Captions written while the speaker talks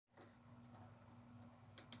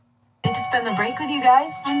spend the break with you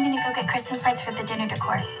guys? I'm gonna go get Christmas lights for the dinner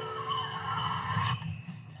decor.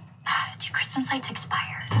 Do Christmas lights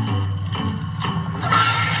expire?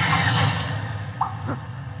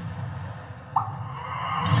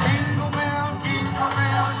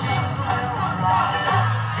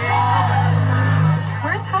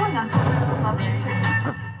 Where's Helena? Love you too.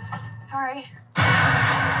 Sorry.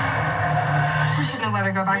 We shouldn't have let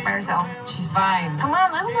her go back by herself. She's fine. Come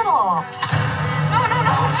on, live a little. No.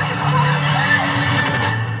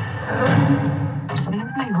 Some of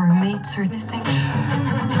my roommates are missing.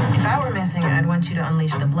 If I were missing, I'd want you to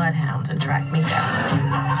unleash the bloodhounds and track me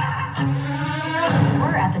down. We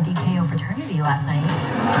were at the DKO fraternity last night.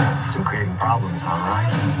 Still creating problems, all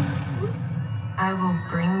right? I will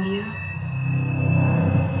bring you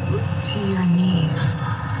to your knees.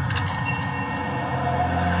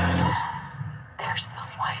 There's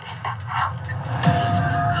someone in the house.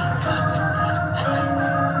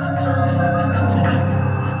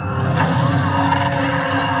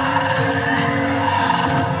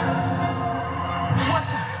 What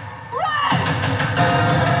the? Run!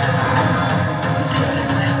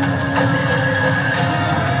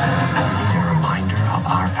 We need a reminder of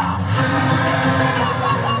our power.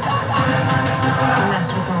 You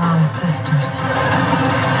messed with the wrong sisters.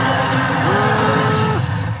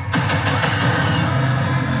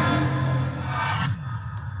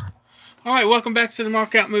 Alright, welcome back to the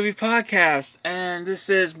Markout Movie Podcast, and this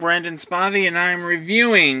is Brandon Spivey, and I'm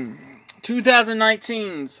reviewing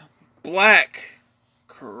 2019's Black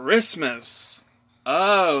Christmas.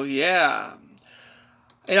 Oh, yeah.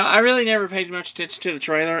 You know, I really never paid much attention to the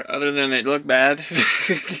trailer, other than it looked bad.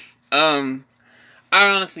 I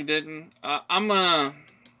honestly didn't.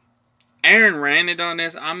 Aaron ranted on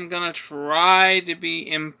this. I'm gonna try to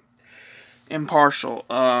be impartial,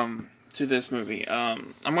 to this movie.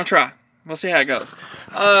 I'm gonna try. We'll see how it goes.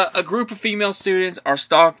 A group of female students are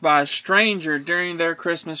stalked by a stranger during their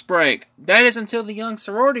Christmas break. That is until the young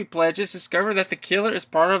sorority pledges discover that the killer is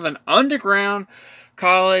part of an underground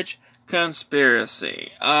college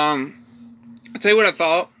conspiracy. I'll tell you what I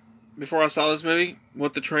thought before I saw this movie.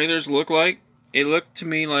 What the trailers look like. It looked to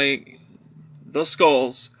me like The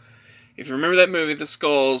Skulls. If you remember that movie, The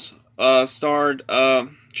Skulls starred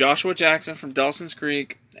Joshua Jackson from Dawson's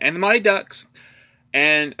Creek and the Mighty Ducks.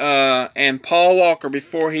 And Paul Walker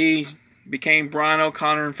before he became Brian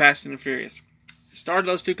O'Connor in Fast and the Furious. Starred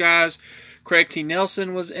those two guys. Craig T.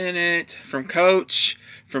 Nelson was in it from Coach,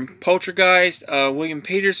 from Poltergeist. William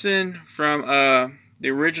Peterson from the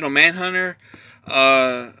original Manhunter.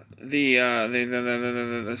 The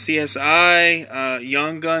CSI.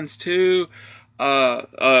 Young Guns 2.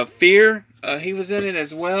 Fear. He was in it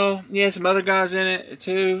as well. Yeah, some other guys in it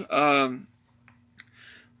too.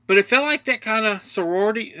 But it felt like that kind of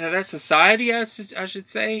sorority, that society, I should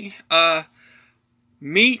say,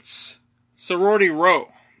 meets Sorority Row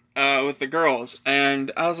with the girls.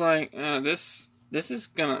 And I was like, this is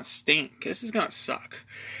gonna stink. This is gonna suck.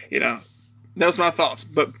 You know, that was my thoughts.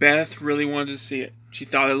 But Beth really wanted to see it. She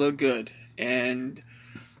thought it looked good. And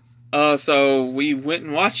so we went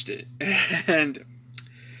and watched it. And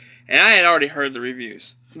I had already heard the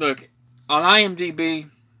reviews. Look, on IMDb,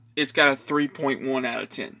 it's got a 3.1 out of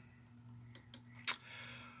 10.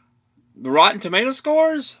 The Rotten Tomato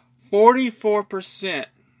scores, 44%,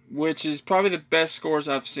 which is probably the best scores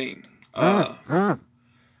I've seen. In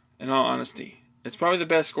all honesty, it's probably the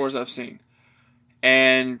best scores I've seen.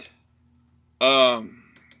 And, but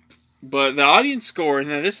the audience score,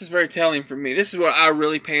 now this is very telling for me. This is what I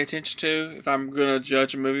really pay attention to if I'm going to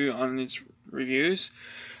judge a movie on its reviews.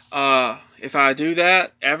 If I do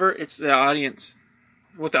that ever, it's the audience.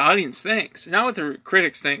 What the audience thinks. Not what the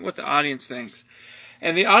critics think, what the audience thinks.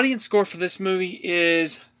 And the audience score for this movie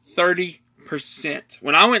is 30%.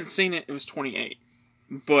 When I went and seen it, it was 28%.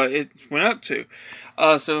 But it went up to.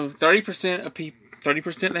 So 30% of people,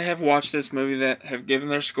 30% that have watched this movie that have given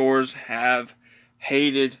their scores have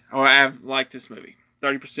hated or have liked this movie.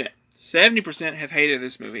 30%. 70% have hated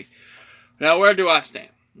this movie. Now, where do I stand?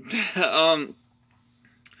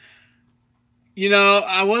 You know,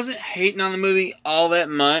 I wasn't hating on the movie all that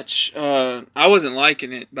much. I wasn't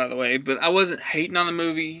liking it, by the way, but I wasn't hating on the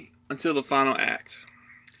movie until the final act.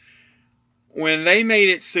 When they made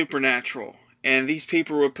it supernatural and these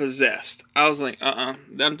people were possessed, I was like,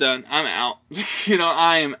 I'm done. I'm out. You know,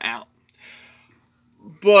 I am out.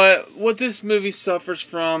 But what this movie suffers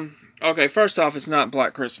from, okay, first off, it's not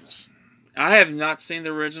Black Christmas. I have not seen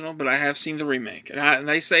the original, but I have seen the remake. And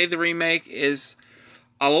they say the remake is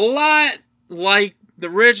a lot like the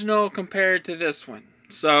original compared to this one.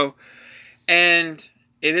 So, and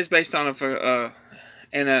it is based on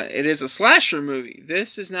and it is a slasher movie.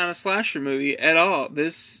 This is not a slasher movie at all.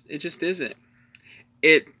 It just isn't.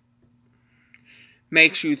 It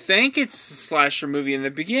makes you think it's a slasher movie in the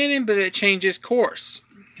beginning, but it changes course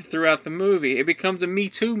throughout the movie. It becomes a Me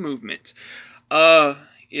Too movement. Honestly,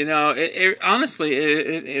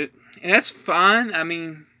 and that's fine. I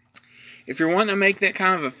mean, if you're wanting to make that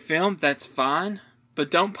kind of a film, that's fine. But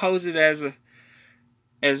don't pose it as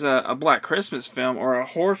a Black Christmas film or a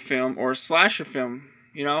horror film or a slasher film.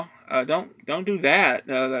 Don't do that.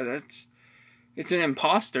 It's an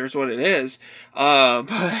imposter, is what it is. But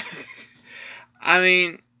I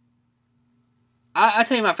mean, I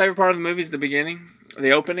tell you, my favorite part of the movie is the beginning,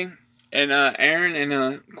 the opening, and Aaron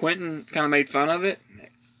and Quentin kind of made fun of it,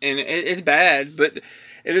 and it's bad, but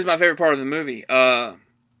it is my favorite part of the movie. The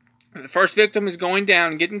first victim is going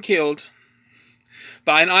down and getting killed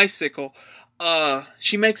by an icicle.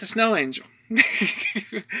 She makes a snow angel.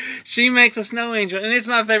 She makes a snow angel, and it's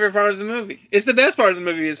my favorite part of the movie. It's the best part of the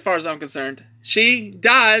movie as far as I'm concerned. She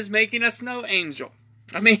dies making a snow angel.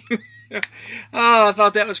 I mean, I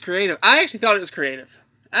thought that was creative. I actually thought it was creative.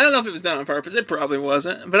 I don't know if it was done on purpose. It probably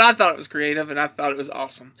wasn't, but I thought it was creative, and I thought it was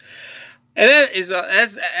awesome. And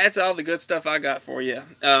that's all the good stuff I got for you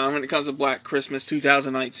when it comes to Black Christmas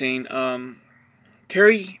 2019.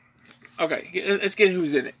 Carrie, okay, let's get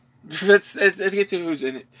who's in it. Let's get to who's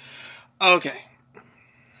in it. Okay,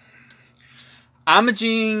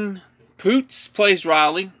 Imogene Poots plays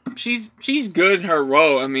Riley. She's good in her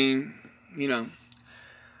role. I mean,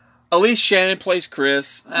 Elise Shannon plays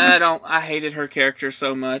Chris. I hated her character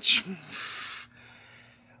so much.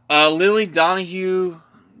 Lily Donahue,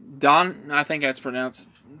 I think that's pronounced,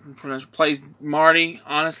 plays Marty.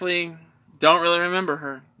 Honestly, don't really remember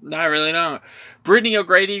her. I really don't. Brittany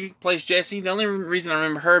O'Grady plays Jessie. The only reason I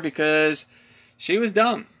remember her because she was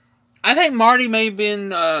dumb. I think Marty may have been,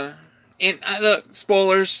 look,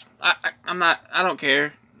 spoilers. I don't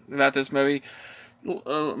care about this movie.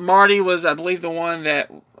 Marty was, I believe, the one that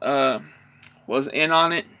was in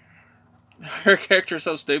on it. Her character's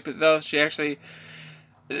so stupid, though.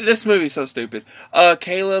 This movie's so stupid.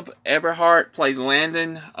 Caleb Eberhardt plays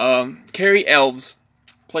Landon. Carrie Elves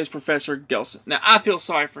plays Professor Gelson. Now, I feel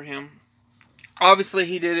sorry for him. Obviously,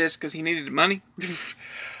 he did this because he needed the money.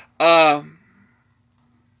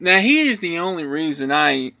 Now, he is the only reason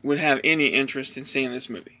I would have any interest in seeing this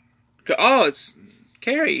movie. Oh, it's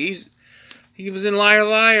Carrie. He was in Liar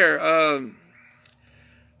Liar.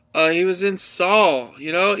 He was in Saw.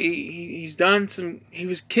 He's done some. He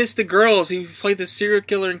was Kiss the Girls. He played the serial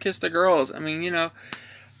killer in Kiss the Girls. I mean,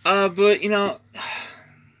 but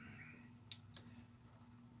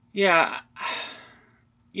yeah.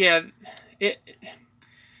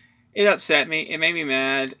 It upset me. It made me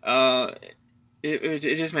mad. It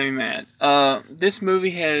just made me mad. This movie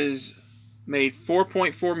has made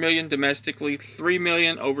 $4.4 million domestically, $3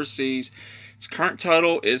 million overseas. Its current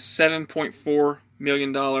total is $7.4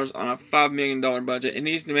 million on a $5 million budget. It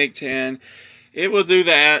needs to make 10. It will do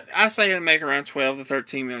that. I say it'll make around 12 to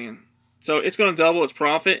 13 million. So it's going to double its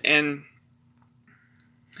profit. And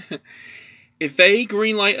if they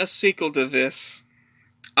greenlight a sequel to this,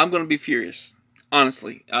 I'm going to be furious.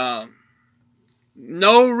 Honestly.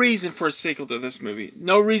 No reason for a sequel to this movie.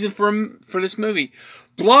 No reason for this movie.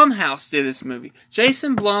 Blumhouse did this movie.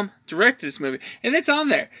 Jason Blum directed this movie. And it's on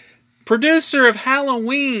there. Producer of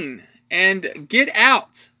Halloween and Get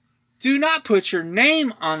Out. Do not put your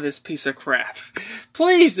name on this piece of crap.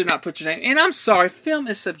 Please do not put your name. And I'm sorry, film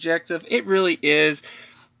is subjective. It really is.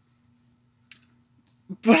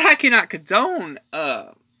 But I cannot condone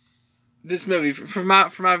this movie from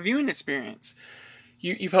my viewing experience.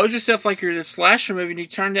 You pose yourself like you're the slasher movie, and you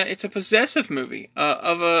turn out it's a possessive movie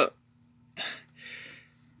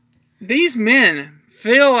These men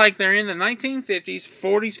feel like they're in the 1950s,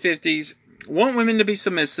 40s, 50s, want women to be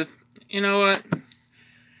submissive. You know what?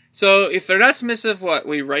 So if they're not submissive, what?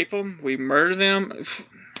 We rape them? We murder them?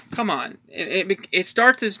 Come on. It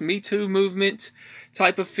starts this Me Too movement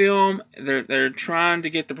type of film. They're trying to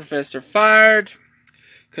get the professor fired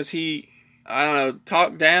because he, I don't know,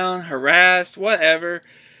 talked down, harassed, whatever.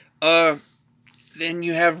 Then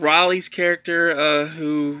you have Riley's character,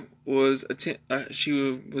 who was she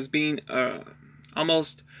was being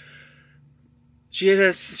almost. She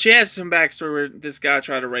has some backstory where this guy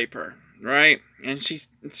tried to rape her, right? And she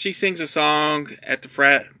sings a song at the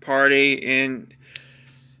frat party, and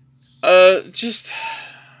it's just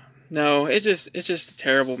a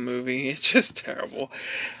terrible movie. It's just terrible.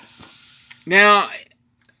 Now,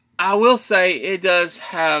 I will say it does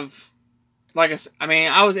have, I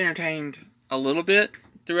was entertained a little bit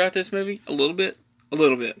throughout this movie. A little bit.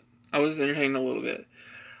 I was entertained a little bit.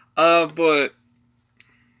 But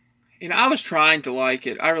I was trying to like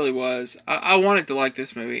it. I really was. I wanted to like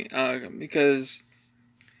this movie because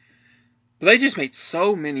they just made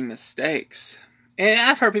so many mistakes. And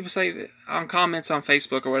I've heard people say that on comments on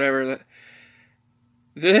Facebook or whatever that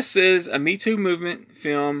this is a Me Too movement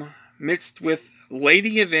film mixed with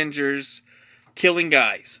Lady Avengers killing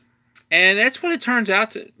guys. And that's what it turns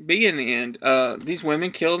out to be in the end. These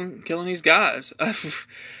women killing these guys.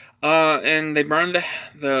 And they burned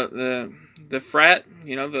the frat,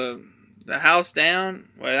 the house down.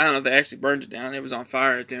 Well, I don't know if they actually burned it down. It was on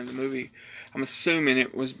fire at the end of the movie. I'm assuming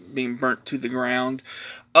it was being burnt to the ground.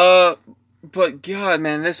 But God,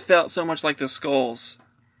 man, this felt so much like the Skulls.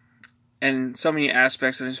 And so many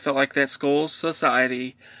aspects, and it felt like that Skulls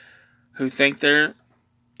society who think they're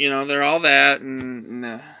all that, and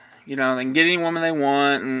they can get any woman they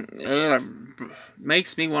want, and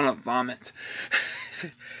makes me want to vomit.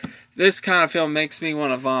 This kind of film makes me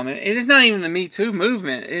want to vomit. It is not even the Me Too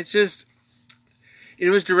movement. It's just,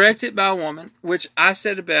 it was directed by a woman, which I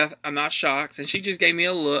said to Beth, I'm not shocked, and she just gave me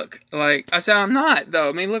a look. Like, I said, I'm not, though.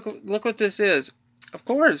 I mean, look what this is. Of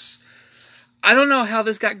course. I don't know how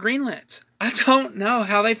this got greenlit. I don't know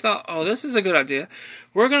how they thought, oh, this is a good idea.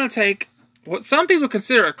 We're going to take what some people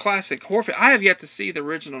consider a classic horror film. I have yet to see the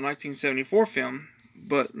original 1974 film,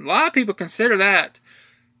 but a lot of people consider that,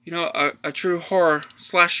 a true horror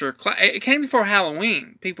slasher. It came before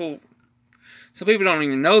Halloween. Some people don't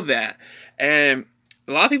even know that. And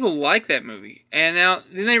a lot of people like that movie. And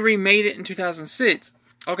then they remade it in 2006.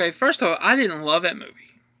 Okay, first of all, I didn't love that movie.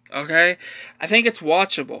 Okay? I think it's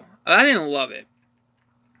watchable. I didn't love it.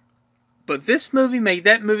 But this movie made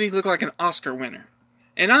that movie look like an Oscar winner.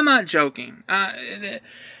 And I'm not joking.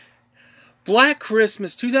 Black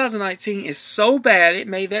Christmas 2019 is so bad it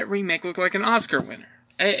made that remake look like an Oscar winner.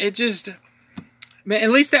 It just... Man,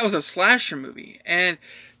 at least that was a slasher movie. And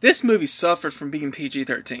this movie suffered from being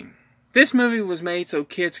PG-13. This movie was made so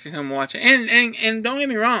kids could come watch it. And don't get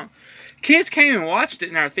me wrong. Kids came and watched it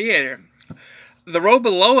in our theater. The row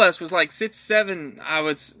below us was like 6, 7,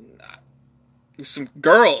 some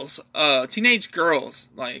girls, teenage girls,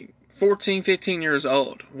 like 14, 15 years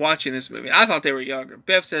old, watching this movie. I thought they were younger.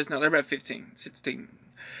 Beth says, no, they're about 15, 16.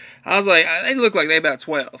 I was like, they look like they're about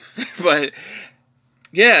 12. But,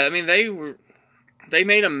 yeah, I mean, they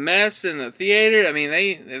made a mess in the theater. I mean,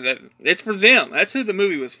 it's for them. That's who the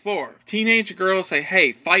movie was for. Teenage girls say,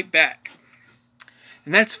 hey, fight back.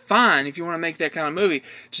 And that's fine if you want to make that kind of movie.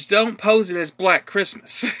 Just don't pose it as Black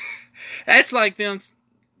Christmas. That's like them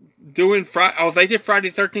doing Friday. Oh, if they did Friday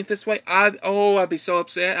the 13th this way, I'd be so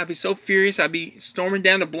upset. I'd be so furious. I'd be storming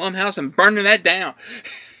down to Blumhouse and burning that down.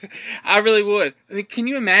 I really would. I mean, can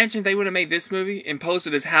you imagine if they would have made this movie and posed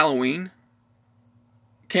it as Halloween?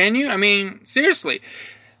 Can you? I mean, seriously.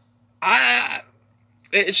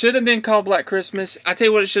 It should have been called Black Christmas. I tell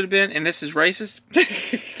you what it should have been, and this is racist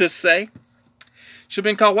to say. Should have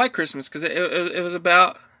been called White Christmas, because it was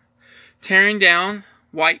about tearing down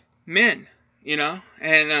white men,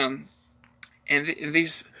 and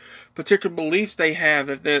these particular beliefs they have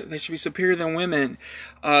that they should be superior than women.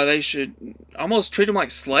 They should almost treat them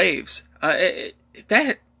like slaves.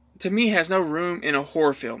 That to me has no room in a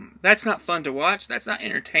horror film. That's not fun to watch. That's not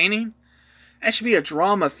entertaining. That should be a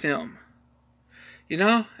drama film.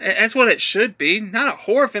 That's what it should be. Not a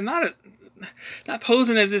horror film. Not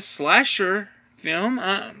posing as this slasher film.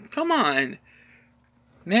 Come on,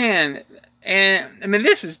 man. And I mean,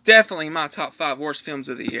 this is definitely my top 5 worst films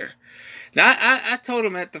of the year. Now, I told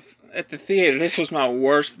him at the theater this was my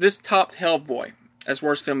worst. This topped Hellboy as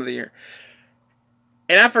worst film of the year.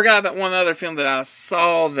 And I forgot about one other film that I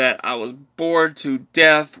saw that I was bored to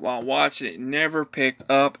death while watching it. Never picked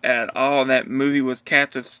up at all. That movie was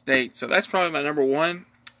Captive State. So that's probably my number 1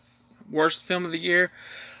 worst film of the year.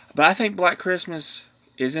 But I think Black Christmas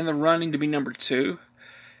is in the running to be number 2.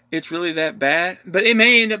 It's really that bad. But it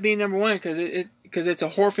may end up being number 1 because it's a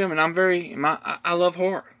horror film, and I love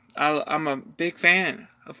horror. I'm a big fan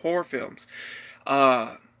of horror films.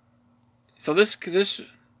 So this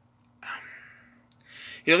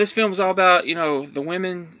this film is all about, the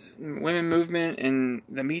women movement and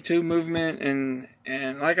the Me Too movement,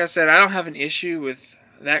 and like I said, I don't have an issue with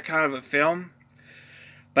that kind of a film,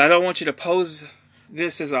 but I don't want you to pose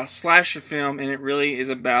this as a slasher film, and it really is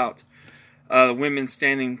about women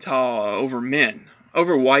standing tall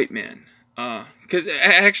over white men. Because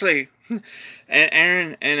actually,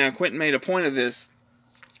 Aaron and Quentin made a point of this.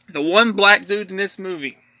 The one black dude in this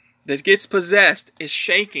movie that gets possessed is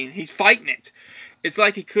shaking. He's fighting it. It's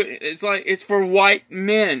like it's for white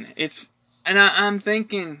men. I'm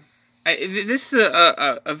thinking, this is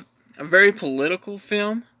a very political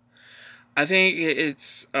film. I think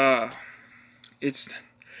it's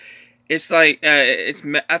It's like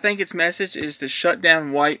I think its message is to shut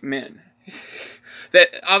down white men. That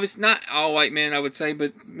obviously not all white men, I would say,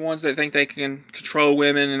 but ones that think they can control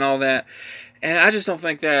women and all that. And I just don't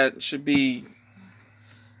think that should be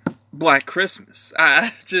Black Christmas.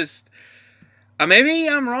 Maybe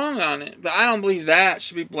I'm wrong on it, but I don't believe that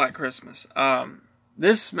should be Black Christmas.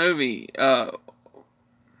 This movie, but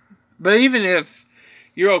even if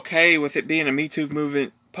you're okay with it being a Me Too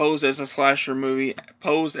movement, posed as a slasher movie,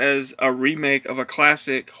 posed as a remake of a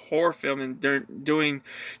classic horror film during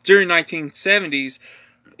 1970s,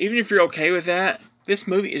 even if you're okay with that, this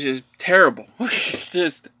movie is just terrible.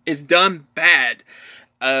 It's done bad.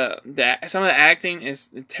 Some of the acting is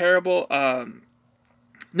terrible.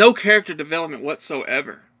 No character development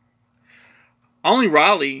whatsoever. Only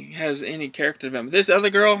Riley has any character development. This other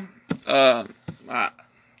girl,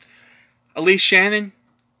 Elise Shannon,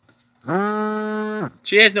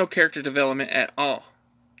 she has no character development at all.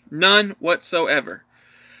 None whatsoever.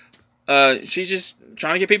 She's just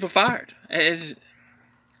trying to get people fired. And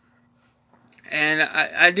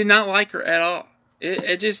I did not like her at all.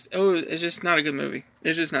 It's just not a good movie.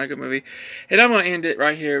 It's just not a good movie. And I'm going to end it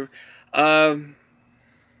right here.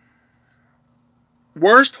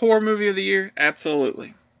 Worst horror movie of the year?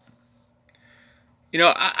 Absolutely. You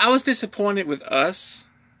know, I was disappointed with Us.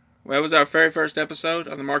 Well, that was our very first episode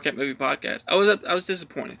on the Marquette Movie Podcast. I was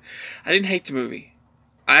disappointed. I didn't hate the movie.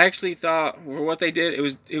 I actually thought for what they did,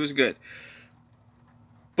 it was good.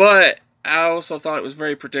 But I also thought it was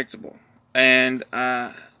very predictable. And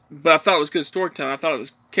but I thought it was good storytelling. I thought it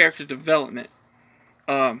was character development.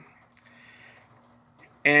 And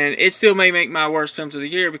it still may make my worst films of the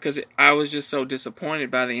year because I was just so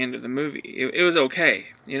disappointed by the end of the movie. It was okay.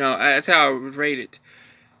 You know, that's how I would rate it.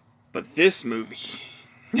 But this movie...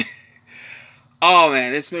 oh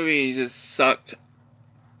man, this movie just sucked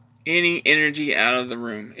any energy out of the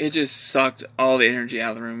room. It just sucked all the energy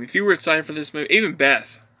out of the room. If you were excited for this movie, even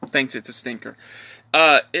Beth thinks it's a stinker.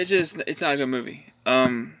 It's not a good movie.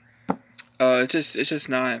 It's just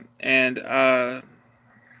not. And I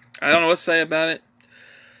don't know what to say about it.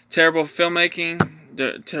 Terrible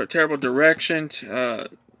filmmaking, terrible direction,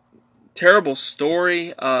 terrible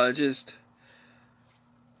story. Just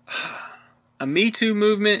a Me Too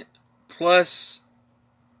movement plus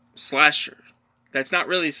slasher. That's not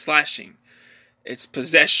really slashing. It's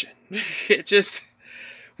possession. It just...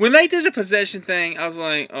 When they did the possession thing, I was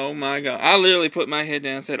like, oh my God. I literally put my head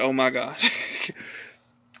down and said, oh my God.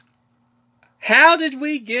 How did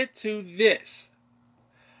we get to this?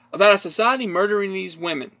 About a society murdering these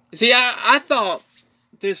women. See, I thought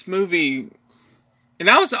this movie... And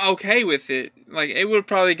I was okay with it. Like, it would have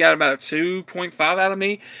probably got about a 2.5 out of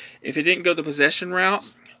me if it didn't go the possession route.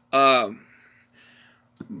 But,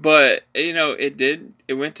 you know, it did.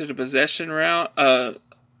 It went to the possession route.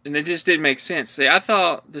 And it just didn't make sense. See, I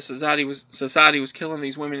thought the society was killing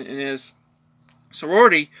these women in his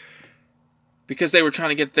sorority because they were trying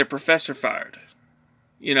to get their professor fired.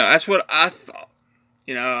 You know, that's what I thought.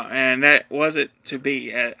 You know, and that wasn't to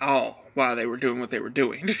be at all why they were doing what they were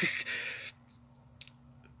doing.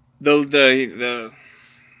 The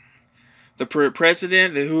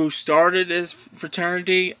president who started this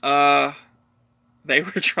fraternity, they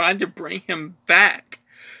were trying to bring him back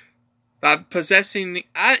by possessing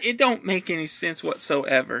it don't make any sense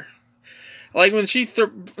whatsoever. Like when she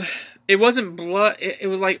it wasn't blood, it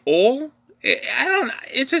was like oil.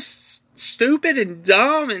 It's just stupid and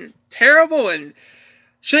dumb and terrible and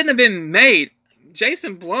shouldn't have been made.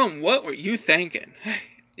 Jason Blum, what were you thinking?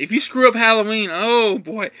 If you screw up Halloween, oh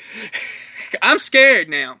boy. I'm scared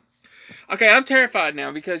now. Okay, I'm terrified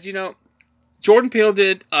now because, you know, Jordan Peele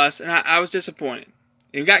did Us, and I was disappointed.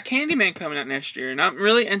 You've got Candyman coming out next year, and I'm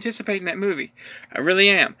really anticipating that movie. I really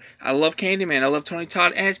am. I love Candyman. I love Tony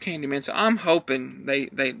Todd as Candyman, so I'm hoping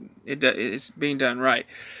it's being done right.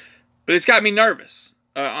 But it's got me nervous,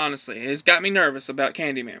 honestly. It's got me nervous about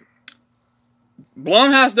Candyman.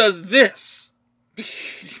 Blumhouse does this.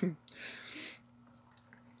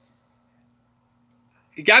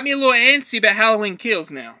 It got me a little antsy about Halloween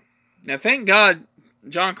Kills now. Now, thank God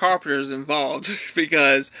John Carpenter is involved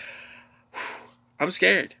because I'm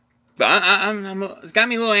scared. But it's got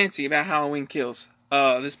me a little antsy about Halloween Kills.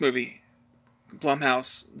 This movie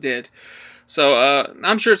Blumhouse did. So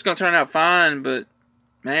I'm sure it's going to turn out fine, but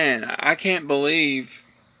man, I can't believe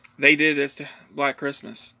they did this to Black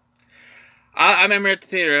Christmas. I remember at the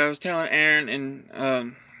theater, I was telling Aaron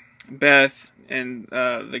and Beth and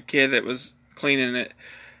the kid that was cleaning it,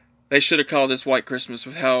 they should have called this White Christmas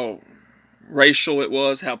with how racial it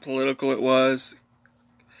was, how political it was.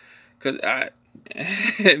 Because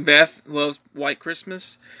Beth loves White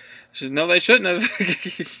Christmas. She said, no, they shouldn't have.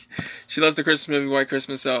 She loves the Christmas movie White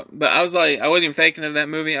Christmas. So, but I was like, I wasn't even thinking of that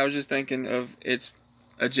movie. I was just thinking of its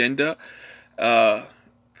agenda.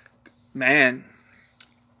 Man,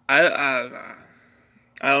 I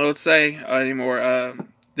don't know what to say anymore.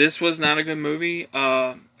 This was not a good movie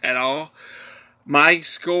at all. My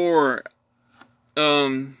score,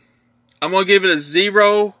 I'm gonna give it a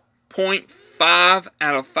 0.5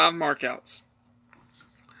 out of 5 markouts.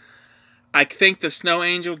 I think the Snow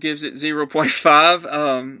Angel gives it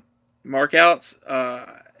 0.5 markouts.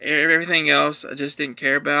 Everything else I just didn't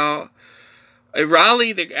care about.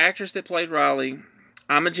 Riley, the actress that played Riley,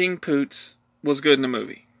 Imogene Poots, was good in the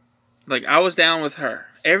movie. Like, I was down with her.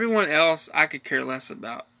 Everyone else, I could care less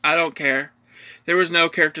about. I don't care. There was no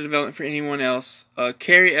character development for anyone else.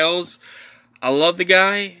 Cary Elwes, I love the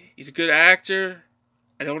guy. He's a good actor.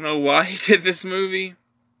 I don't know why he did this movie.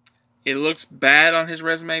 It looks bad on his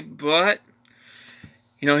resume, but,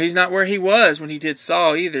 you know, he's not where he was when he did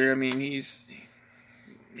Saw either. I mean, he's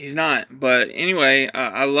not. But anyway,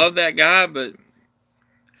 I love that guy, but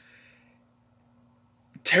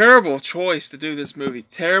terrible choice to do this movie.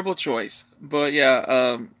 Terrible choice. But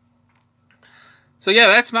yeah, so yeah,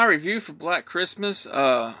 that's my review for Black Christmas.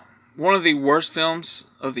 One of the worst films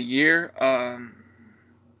of the year.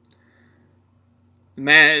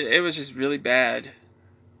 Man, it was just really bad.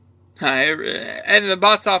 And the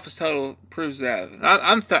box office total proves that.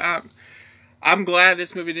 I'm glad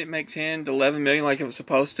this movie didn't make 10 to 11 million like it was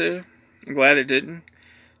supposed to. I'm glad it didn't.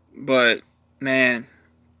 But, man,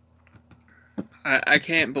 I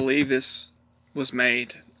can't believe this was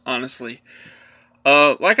made, honestly.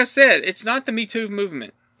 Like I said, it's not the Me Too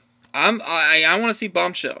movement. I want to see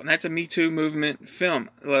Bombshell, and that's a Me Too movement film.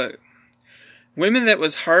 Look, women that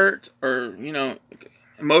was hurt or, you know,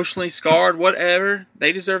 emotionally scarred, whatever,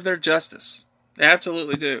 they deserve their justice. They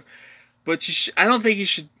absolutely do. But I don't think you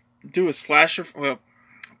should do a slasher, well,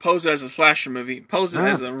 pose it as a slasher movie, pose it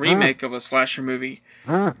as a remake of a slasher movie.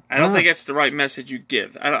 I don't think that's the right message you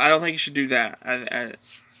give. I don't think you should do that. I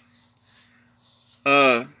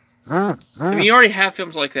mean, you already have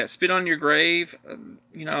films like that. Spit on Your Grave,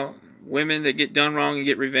 you know, women that get done wrong and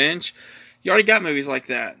get revenge. You already got movies like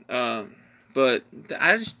that. But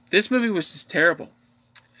this movie was just terrible.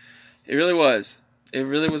 It really was. It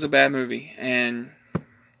really was a bad movie. And,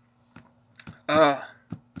 yeah,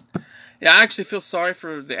 I actually feel sorry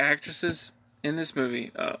for the actresses in this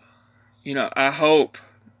movie. You know, I hope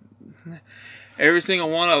every single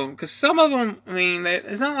one of them, because some of them, I mean,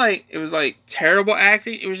 it's not like it was like terrible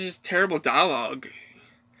acting. It was just terrible dialogue.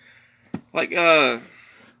 Like,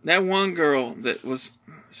 that one girl that was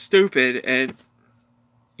stupid, and,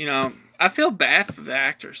 you know, I feel bad for the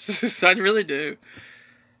actors. I really do.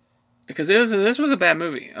 Because this was a bad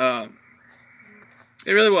movie. It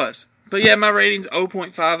really was. But yeah, my rating's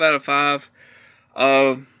 0.5 out of 5.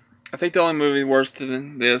 I think the only movie worse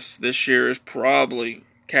than this year is probably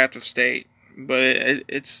Captive State. But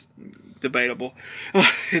it's debatable.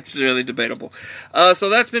 It's really debatable. So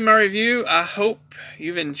that's been my review. I hope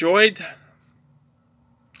you've enjoyed.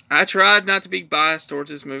 I tried not to be biased towards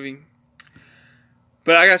this movie.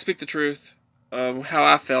 But I gotta speak the truth of how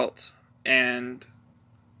I felt. And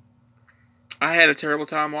I had a terrible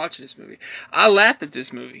time watching this movie. I laughed at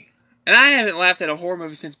this movie. And I haven't laughed at a horror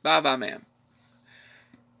movie since Bye Bye Man.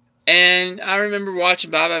 And I remember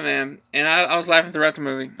watching Bye Bye Man, and I was laughing throughout the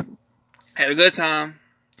movie. Had a good time,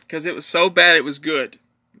 because it was so bad it was good.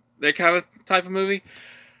 That kind of type of movie.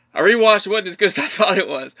 I rewatched it, wasn't as good as I thought it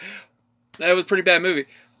was. That was a pretty bad movie.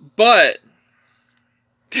 But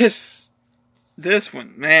this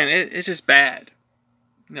one, man, it's just bad.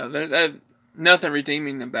 No, there's nothing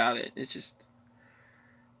redeeming about it. It's just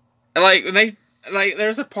like when they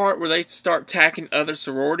there's a part where they start attacking other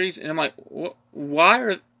sororities, and I'm like, what? Why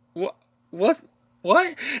are what?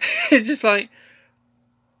 It's just like,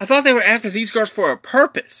 I thought they were after these girls for a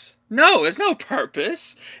purpose. No, it's no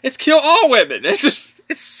purpose. It's kill all women. It's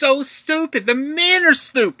so stupid. The men are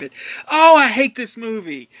stupid. Oh, I hate this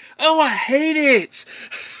movie. Oh, I hate it.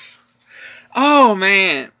 Oh,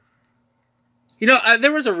 man. You know,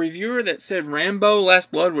 there was a reviewer that said Rambo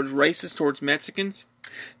Last Blood was racist towards Mexicans.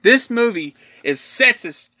 This movie is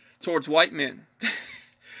sexist towards white men.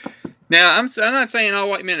 Now, I'm not saying all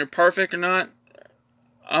white men are perfect or not.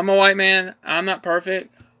 I'm a white man. I'm not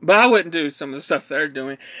perfect. But I wouldn't do some of the stuff they're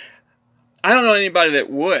doing. I don't know anybody that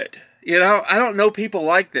would. You know, I don't know people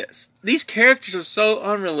like this. These characters are so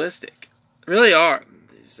unrealistic. Really are.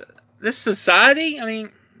 This society, I mean,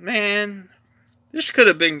 man, this should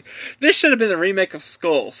have been the remake of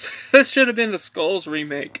Skulls. This should have been the Skulls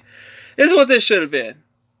remake. This is what this should have been.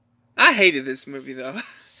 I hated this movie, though.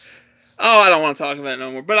 Oh, I don't want to talk about it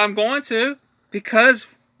no more. But I'm going to, because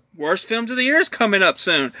worst films of the year is coming up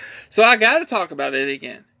soon. So I got to talk about it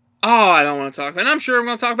again. Oh, I don't want to talk about it. I'm sure I'm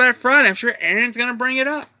going to talk about it Friday. I'm sure Aaron's going to bring it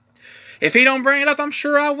up. If he don't bring it up, I'm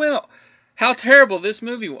sure I will. How terrible this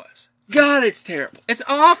movie was. God, it's terrible. It's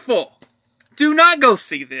awful. Do not go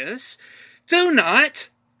see this. Do not.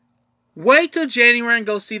 Wait till January and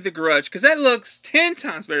go see The Grudge, because that looks 10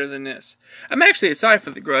 times better than this. I'm actually excited for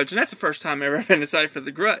The Grudge, and that's the first time I've ever been excited for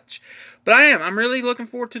The Grudge. But I am. I'm really looking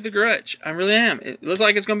forward to The Grudge. I really am. It looks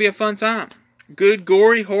like it's going to be a fun time. Good,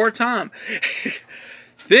 gory, horror time.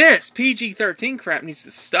 This PG-13 crap needs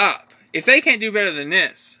to stop. If they can't do better than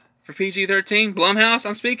this for PG-13, Blumhouse,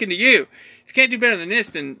 I'm speaking to you. If you can't do better than this,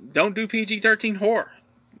 then don't do PG-13 horror.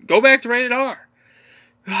 Go back to rated R.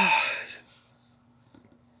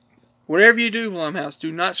 Whatever you do, Blumhouse,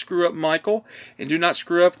 do not screw up Michael and do not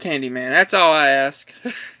screw up Candyman. That's all I ask.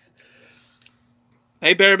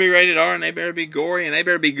 They better be rated R and they better be gory and they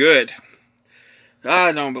better be good.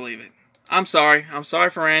 I don't believe it. I'm sorry. I'm sorry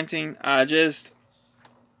for ranting. I didn't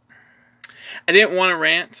want to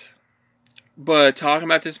rant, but talking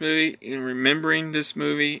about this movie and remembering this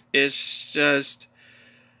movie, it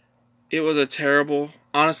was a terrible,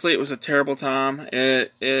 honestly, it was a terrible time.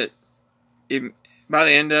 It by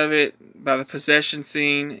the end of it, by the possession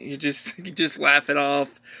scene, you just laugh it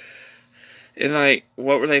off. And like,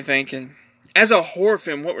 what were they thinking? As a horror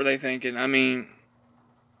film, what were they thinking? I mean,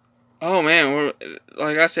 oh man,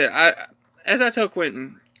 like I said, as I told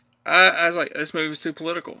Quentin, I was like, this movie was too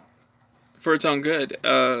political for its own good.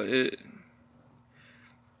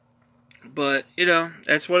 But you know,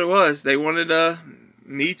 that's what it was. They wanted a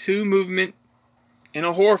Me Too movement in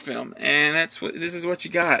a horror film, and this is what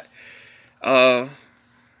you got.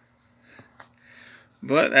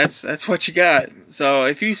 But that's what you got. So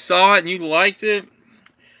if you saw it and you liked it,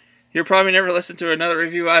 you'll probably never listen to another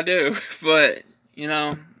review I do. But you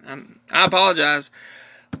know, I apologize,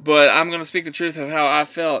 but I'm going to speak the truth of how I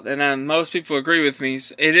felt, and most people agree with me.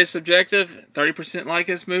 It is subjective. 30% like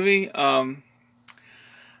this movie.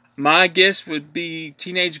 My guess would be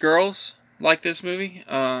teenage girls like this movie.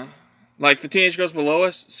 Like the teenage girls below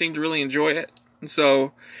us seem to really enjoy it. And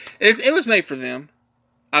so it was made for them,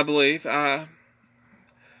 I believe. I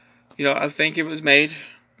think it was made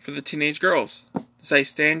for the teenage girls. Say,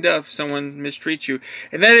 stand up if someone mistreats you.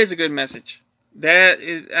 And that is a good message. That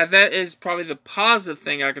is probably the positive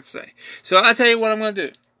thing I could say. So I'll tell you what I'm going to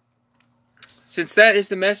do. Since that is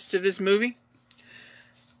the message of this movie,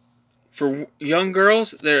 for young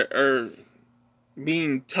girls that are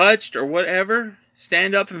being touched or whatever,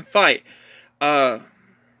 stand up and fight.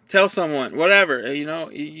 Tell someone, whatever, you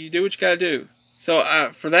do what you gotta do. So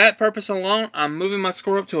for that purpose alone, I'm moving my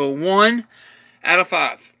score up to a 1 out of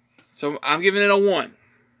 5. So I'm giving it a 1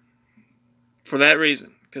 for that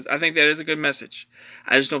reason, because I think that is a good message.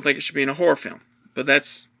 I just don't think it should be in a horror film, but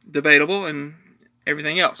that's debatable and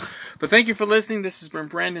everything else. But thank you for listening. This has been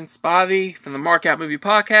Brandon Spivey from the Mark Out Movie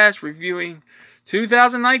Podcast, reviewing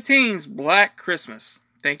 2019's Black Christmas.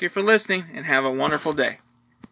 Thank you for listening, and have a wonderful day.